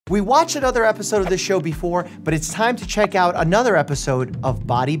We watched another episode of this show before, but it's time to check out another episode of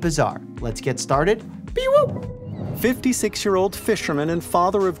Body Bazaar. Let's get started. Bee-woo! 56-year-old fisherman and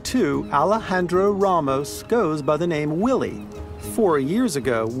father of two, Alejandro Ramos, goes by the name Willie. 4 years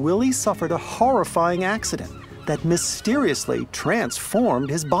ago, Willie suffered a horrifying accident that mysteriously transformed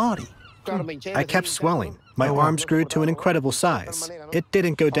his body. I kept swelling. My arms grew to an incredible size. It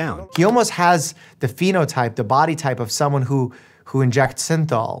didn't go down. He almost has the phenotype, the body type of someone who injects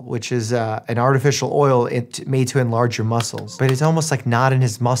synthol, which is an artificial oil made to enlarge your muscles. But it's almost like not in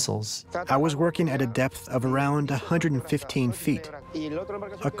his muscles. I was working at a depth of around 115 feet.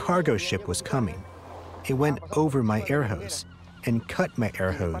 A cargo ship was coming. It went over my air hose and cut my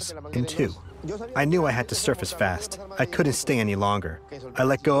air hose in two. I knew I had to surface fast. I couldn't stay any longer. I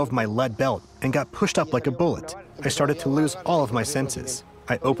let go of my lead belt and got pushed up like a bullet. I started to lose all of my senses.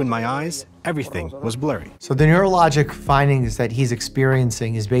 I opened my eyes, everything was blurry. So the neurologic findings that he's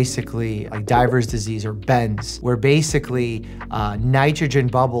experiencing is basically like diver's disease or BENS, where basically nitrogen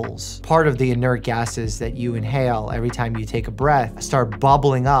bubbles, part of the inert gases that you inhale every time you take a breath, start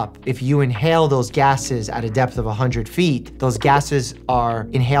bubbling up. If you inhale those gases at a depth of 100 feet, those gases are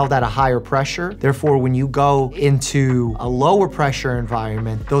inhaled at a higher pressure. Therefore, when you go into a lower pressure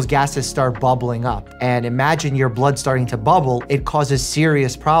environment, those gases start bubbling up. And imagine your blood starting to bubble, it causes serious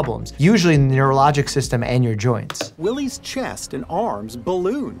problems, usually in the neurologic system and your joints. Willie's chest and arms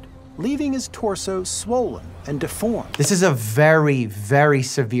ballooned, leaving his torso swollen and deformed. This is a very, very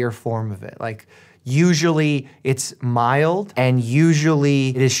severe form of it. Like, usually it's mild and usually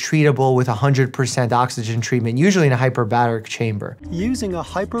it is treatable with 100% oxygen treatment, usually in a hyperbaric chamber. Using a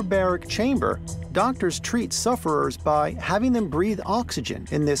hyperbaric chamber, doctors treat sufferers by having them breathe oxygen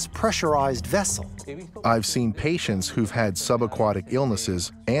in this pressurized vessel. I've seen patients who've had subaquatic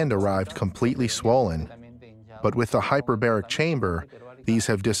illnesses and arrived completely swollen. But with the hyperbaric chamber, these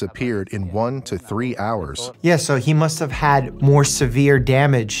have disappeared in 1 to 3 hours. Yeah, so he must have had more severe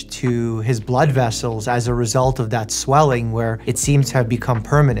damage to his blood vessels as a result of that swelling, where it seems to have become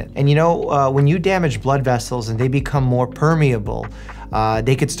permanent. And you know, when you damage blood vessels and they become more permeable,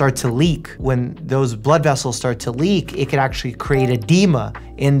 they could start to leak. When those blood vessels start to leak, it could actually create edema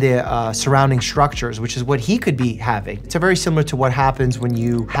in the surrounding structures, which is what he could be having. It's very similar to what happens when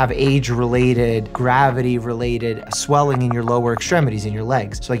you have age-related, gravity-related swelling in your lower extremities, in your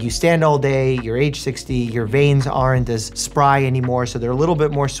legs. So like you stand all day, you're age 60, your veins aren't as spry anymore, so they're a little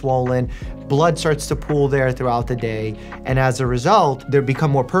bit more swollen. Blood starts to pool there throughout the day, and as a result, they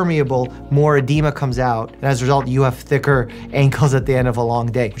become more permeable, more edema comes out, and as a result, you have thicker ankles at the end of a long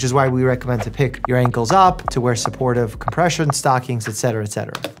day, which is why we recommend to pick your ankles up, to wear supportive compression stockings, etc.,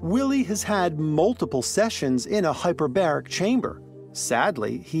 etc. Willie has had multiple sessions in a hyperbaric chamber.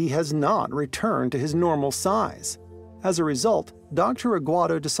 Sadly, he has not returned to his normal size. As a result, Dr.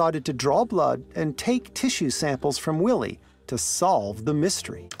 Aguado decided to draw blood and take tissue samples from Willie to solve the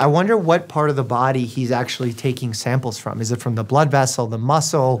mystery. I wonder what part of the body he's actually taking samples from. Is it from the blood vessel, the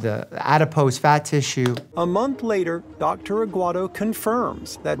muscle, the adipose fat tissue? A month later, Dr. Aguado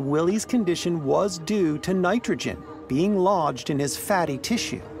confirms that Willie's condition was due to nitrogen being lodged in his fatty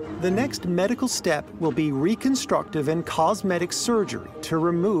tissue. The next medical step will be reconstructive and cosmetic surgery to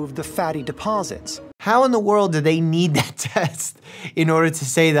remove the fatty deposits. How in the world do they need that test in order to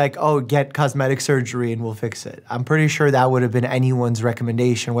say like, oh, get cosmetic surgery and we'll fix it? I'm pretty sure that would have been anyone's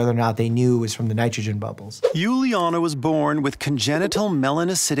recommendation, whether or not they knew it was from the nitrogen bubbles. Juliana was born with congenital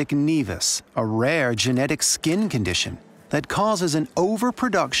melanocytic nevus, a rare genetic skin condition that causes an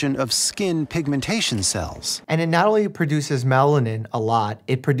overproduction of skin pigmentation cells. And it not only produces melanin a lot,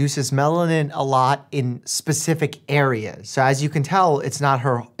 it produces melanin a lot in specific areas. So as you can tell, it's not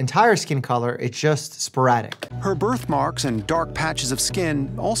her entire skin color, it's just sporadic. Her birthmarks and dark patches of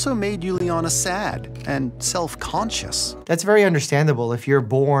skin also made Juliana sad and self-conscious. That's very understandable. If you're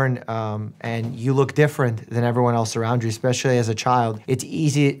born and you look different than everyone else around you, especially as a child, it's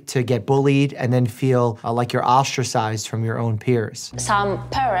easy to get bullied and then feel like you're ostracized from your own peers. Some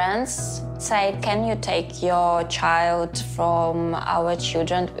parents say, can you take your child from our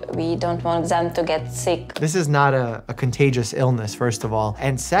children? We don't want them to get sick. This is not a contagious illness, first of all.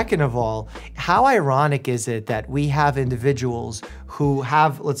 And second of all, how ironic is it that we have individuals who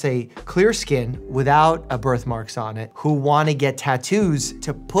have, let's say, clear skin without birthmarks on it, who want to get tattoos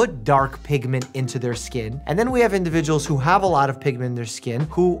to put dark pigment into their skin. And then we have individuals who have a lot of pigment in their skin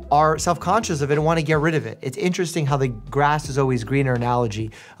who are self-conscious of it and want to get rid of it. It's interesting how the grass is always greener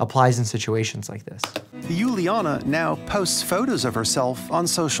analogy applies in situations like this. Juliana now posts photos of herself on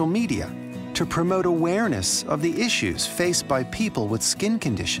social media to promote awareness of the issues faced by people with skin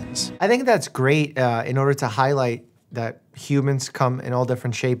conditions. I think that's great in order to highlight that humans come in all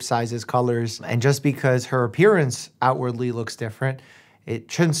different shapes, sizes, colors, and just because her appearance outwardly looks different,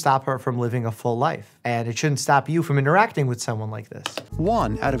 it shouldn't stop her from living a full life. And it shouldn't stop you from interacting with someone like this.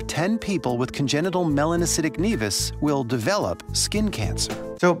 1 out of 10 people with congenital melanocytic nevus will develop skin cancer.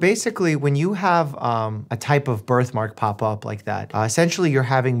 So basically, when you have a type of birthmark pop up like that, essentially you're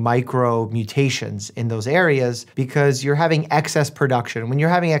having micro mutations in those areas because you're having excess production. When you're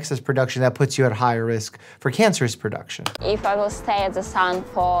having excess production, that puts you at higher risk for cancerous production. If I will stay at the sun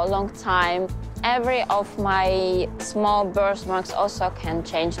for a long time, every of my small birthmarks also can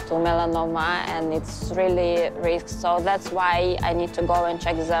change to melanoma, and it's really risk. So that's why I need to go and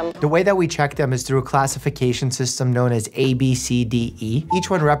check them. The way that we check them is through a classification system known as A, B, C, D, E. Each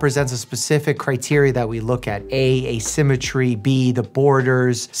one represents a specific criteria that we look at. A, asymmetry, B, the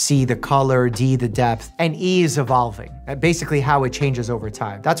borders, C, the color, D, the depth, and E is evolving. Basically how it changes over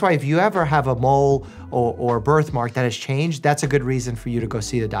time. That's why if you ever have a mole or birthmark that has changed, that's a good reason for you to go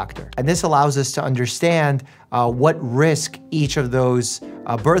see the doctor. And this allows us to understand what risk each of those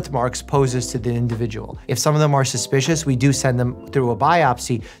birthmarks poses to the individual. If some of them are suspicious, we do send them through a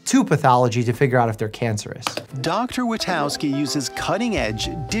biopsy to pathology to figure out if they're cancerous. Dr. Witowski uses cutting-edge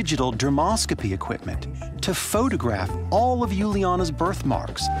digital dermoscopy equipment to photograph all of Juliana's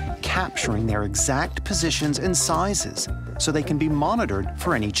birthmarks, capturing their exact positions and sizes so they can be monitored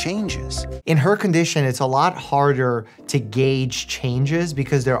for any changes. In her condition, it's a lot harder to gauge changes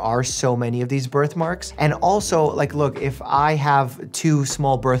because there are so many of these birthmarks. And also, like, look, if I have 2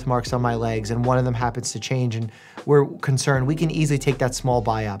 small birthmarks on my legs and one of them happens to change and we're concerned, we can easily take that small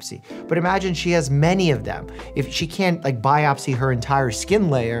biopsy. But imagine she has many of them. If she can't like biopsy her entire skin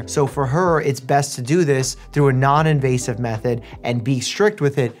layer, so for her, it's best to do this through a non-invasive method and be strict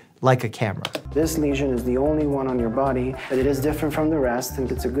with it like a camera. This lesion is the only one on your body, but it is different from the rest,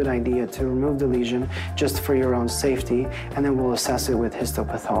 and it's a good idea to remove the lesion just for your own safety, and then we'll assess it with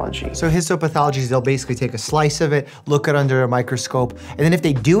histopathology. So histopathology is they'll basically take a slice of it, look it under a microscope, and then if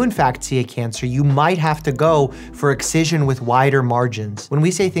they do in fact see a cancer, you might have to go for excision with wider margins. When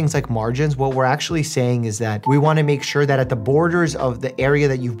we say things like margins, what we're actually saying is that we want to make sure that at the borders of the area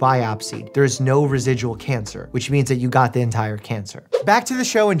that you've biopsied, there's no residual cancer, which means that you got the entire cancer. Back to the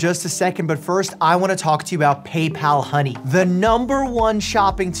show in just a second, but first I want to talk to you about PayPal Honey, the #1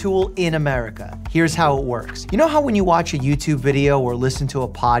 shopping tool in America. Here's how it works. You know how when you watch a YouTube video or listen to a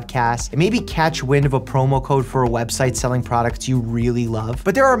podcast and maybe catch wind of a promo code for a website selling products you really love?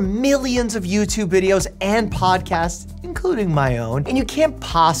 But there are millions of YouTube videos and podcasts, including my own, and you can't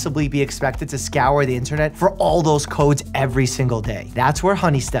possibly be expected to scour the internet for all those codes every single day. That's where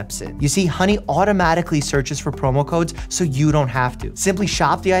Honey steps in. You see, Honey automatically searches for promo codes so you don't have to. Simply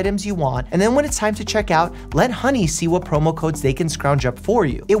shop the items you want, and then when it's time to check out, let Honey see what promo codes they can scrounge up for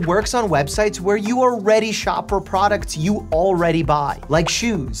you. It works on websites where you already shop for products you already buy, like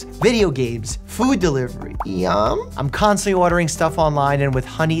shoes, video games, food delivery. Yum. I'm constantly ordering stuff online, and with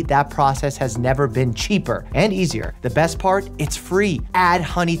Honey, that process has never been cheaper and easier. The best part, it's free. Add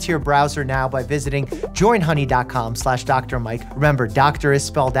Honey to your browser now by visiting joinhoney.com/Dr. Mike. Remember, doctor is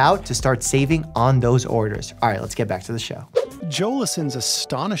spelled out to start saving on those orders. All right, let's get back to the show. Jolison's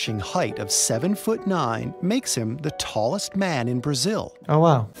astonishing height of 7'9" makes him the tallest man in Brazil. Oh,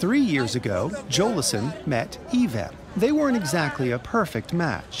 wow. 3 years ago, Jolison met Evem. They weren't exactly a perfect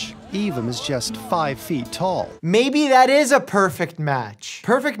match. Evem is just 5 feet tall. Maybe that is a perfect match.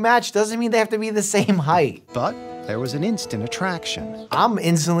 Perfect match doesn't mean they have to be the same height. But there was an instant attraction. I'm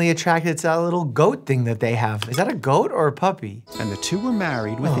instantly attracted to that little goat thing that they have. Is that a goat or a puppy? And the two were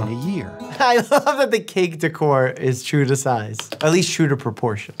married within a year. I love that the cake decor is true to size, at least true to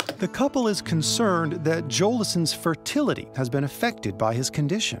proportion. The couple is concerned that Jolison's fertility has been affected by his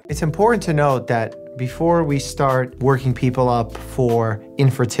condition. It's important to note that before we start working people up for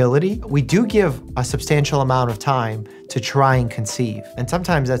infertility, we do give a substantial amount of time to try and conceive. And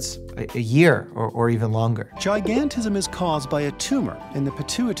sometimes that's a year or even longer. Gigantism is caused by a tumor in the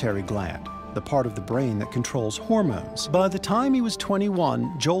pituitary gland, the part of the brain that controls hormones. By the time he was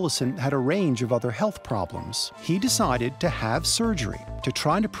 21, Jolison had a range of other health problems. He decided to have surgery to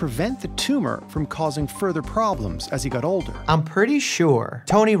try to prevent the tumor from causing further problems as he got older. I'm pretty sure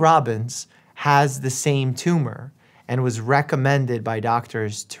Tony Robbins has the same tumor and was recommended by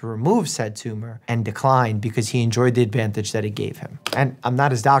doctors to remove said tumor and declined because he enjoyed the advantage that it gave him. And I'm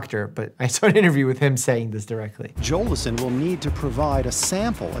not his doctor, but I saw an interview with him saying this directly. Jolison will need to provide a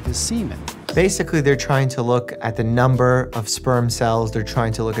sample of his semen. Basically, they're trying to look at the number of sperm cells. They're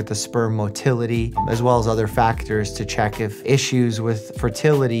trying to look at the sperm motility, as well as other factors to check if issues with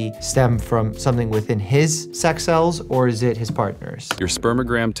fertility stem from something within his sex cells or is it his partner's. Your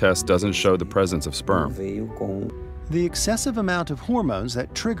spermogram test doesn't show the presence of sperm. The excessive amount of hormones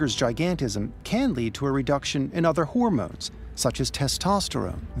that triggers gigantism can lead to a reduction in other hormones, such as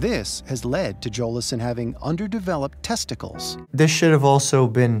testosterone. This has led to Jolison having underdeveloped testicles. This should have also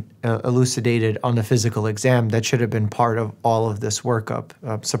been elucidated on the physical exam. That should have been part of all of this workup.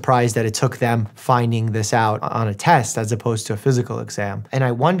 I'm surprised that it took them finding this out on a test as opposed to a physical exam. And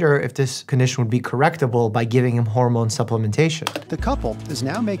I wonder if this condition would be correctable by giving him hormone supplementation. The couple is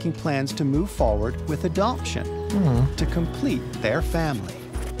now making plans to move forward with adoption to complete their family.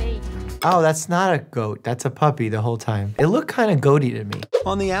 Oh, that's not a goat. That's a puppy the whole time. It looked kind of goaty to me.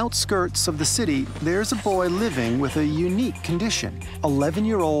 On the outskirts of the city, there's a boy living with a unique condition,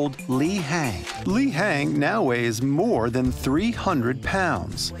 11-year-old Li Hang. Li Hang now weighs more than 300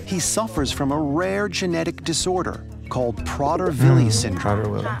 pounds. He suffers from a rare genetic disorder called Prader-Willi syndrome.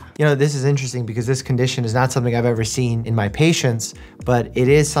 Prader-Willi. You know, this is interesting because this condition is not something I've ever seen in my patients, but it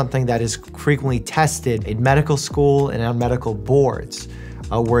is something that is frequently tested in medical school and on medical boards.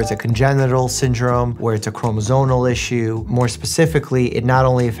 Where it's a congenital syndrome, where it's a chromosomal issue. More specifically, it not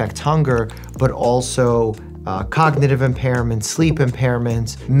only affects hunger, but also cognitive impairment, sleep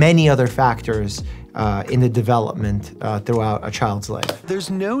impairments, many other factors in the development throughout a child's life. There's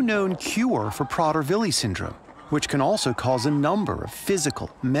no known cure for Prader-Willi syndrome, which can also cause a number of physical,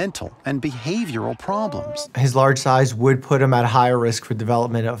 mental, and behavioral problems. His large size would put him at higher risk for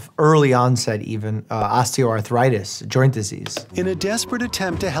development of early onset, even osteoarthritis, joint disease. In a desperate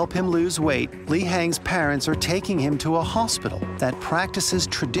attempt to help him lose weight, Li Hang's parents are taking him to a hospital that practices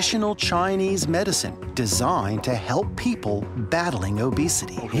traditional Chinese medicine designed to help people battling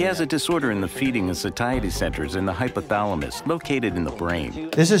obesity. He has a disorder in the feeding and satiety centers in the hypothalamus, located in the brain.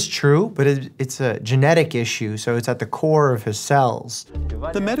 This is true, but it's a genetic issue, so it's at the core of his cells.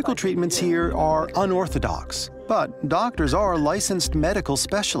 The medical treatments here are unorthodox, but doctors are licensed medical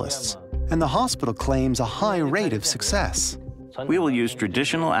specialists, and the hospital claims a high rate of success. We will use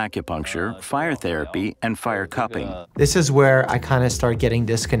traditional acupuncture, fire therapy, and fire cupping. This is where I kind of start getting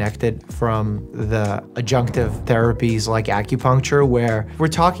disconnected from the adjunctive therapies like acupuncture, where we're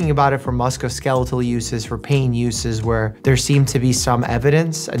talking about it for musculoskeletal uses, for pain uses, where there seemed to be some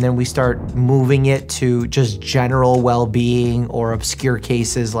evidence, and then we start moving it to just general well-being or obscure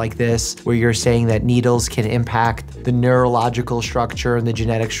cases like this, where you're saying that needles can impact the neurological structure and the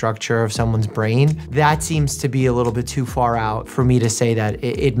genetic structure of someone's brain. That seems to be a little bit too far out for me to say that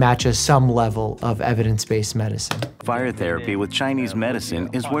it matches some level of evidence-based medicine. Fire therapy with Chinese medicine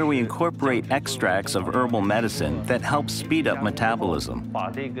is where we incorporate extracts of herbal medicine that help speed up metabolism.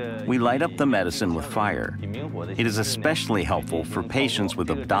 We light up the medicine with fire. It is especially helpful for patients with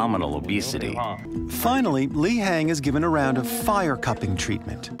abdominal obesity. Finally, Li Hang is given a round of fire cupping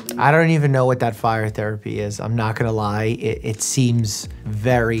treatment. I don't even know what that fire therapy is. I'm not gonna lie, it seems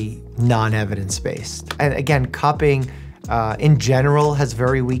very non-evidence-based. And again, cupping, in general has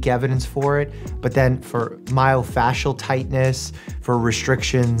very weak evidence for it, but then for myofascial tightness, for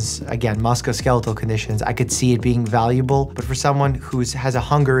restrictions, again, musculoskeletal conditions, I could see it being valuable, but for someone who has a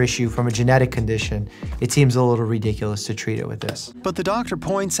hunger issue from a genetic condition, it seems a little ridiculous to treat it with this. But the doctor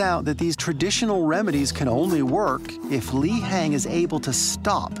points out that these traditional remedies can only work if Li Hang is able to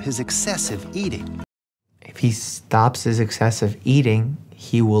stop his excessive eating. If he stops his excessive eating,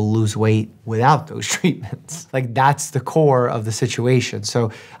 he will lose weight without those treatments. Like, that's the core of the situation.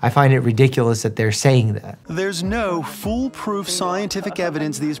 So I find it ridiculous that they're saying that. There's no foolproof scientific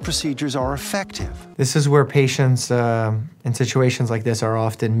evidence these procedures are effective. This is where patients in situations like this are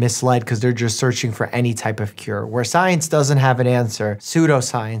often misled because they're just searching for any type of cure. Where science doesn't have an answer,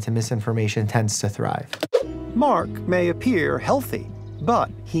 pseudoscience and misinformation tends to thrive. Mark may appear healthy,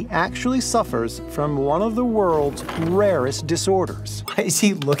 but he actually suffers from one of the world's rarest disorders. Why is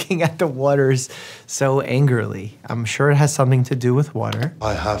he looking at the waters so angrily? I'm sure it has something to do with water.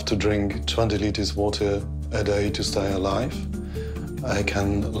 I have to drink 20 liters water a day to stay alive. I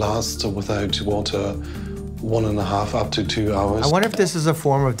can last without water 1.5 up to 2 hours. I wonder if this is a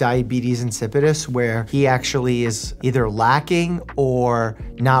form of diabetes insipidus where he actually is either lacking or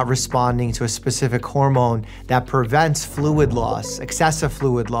not responding to a specific hormone that prevents fluid loss, excessive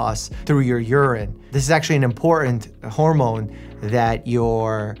fluid loss through your urine. This is actually an important hormone that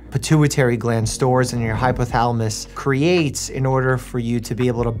your pituitary gland stores and your hypothalamus creates in order for you to be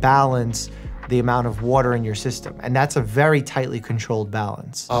able to balance the amount of water in your system. And that's a very tightly controlled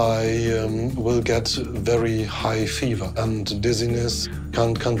balance. I will get very high fever and dizziness,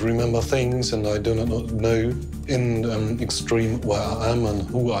 can't remember things, and I do not know in extreme where I am and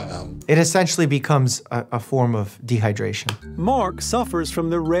who I am. It essentially becomes a form of dehydration. Mark suffers from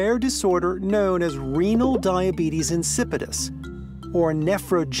the rare disorder known as renal diabetes insipidus, or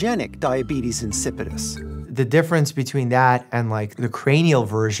nephrogenic diabetes insipidus. the difference between that and like the cranial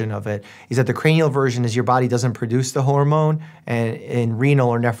version of it is that the cranial version is your body doesn't produce the hormone, and in renal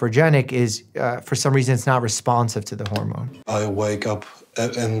or nephrogenic is, for some reason, it's not responsive to the hormone. I wake up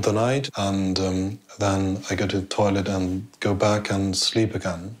in the night and then I go to the toilet and go back and sleep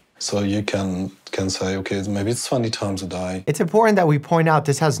again. So you can say, okay, maybe it's 20 times a day. It's important that we point out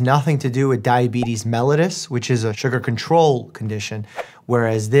this has nothing to do with diabetes mellitus, which is a sugar control condition,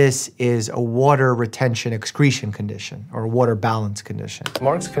 whereas this is a water retention excretion condition or a water balance condition.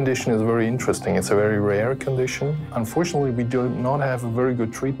 Mark's condition is very interesting. It's a very rare condition. Unfortunately, we do not have a very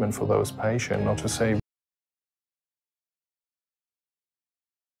good treatment for those patients, not to say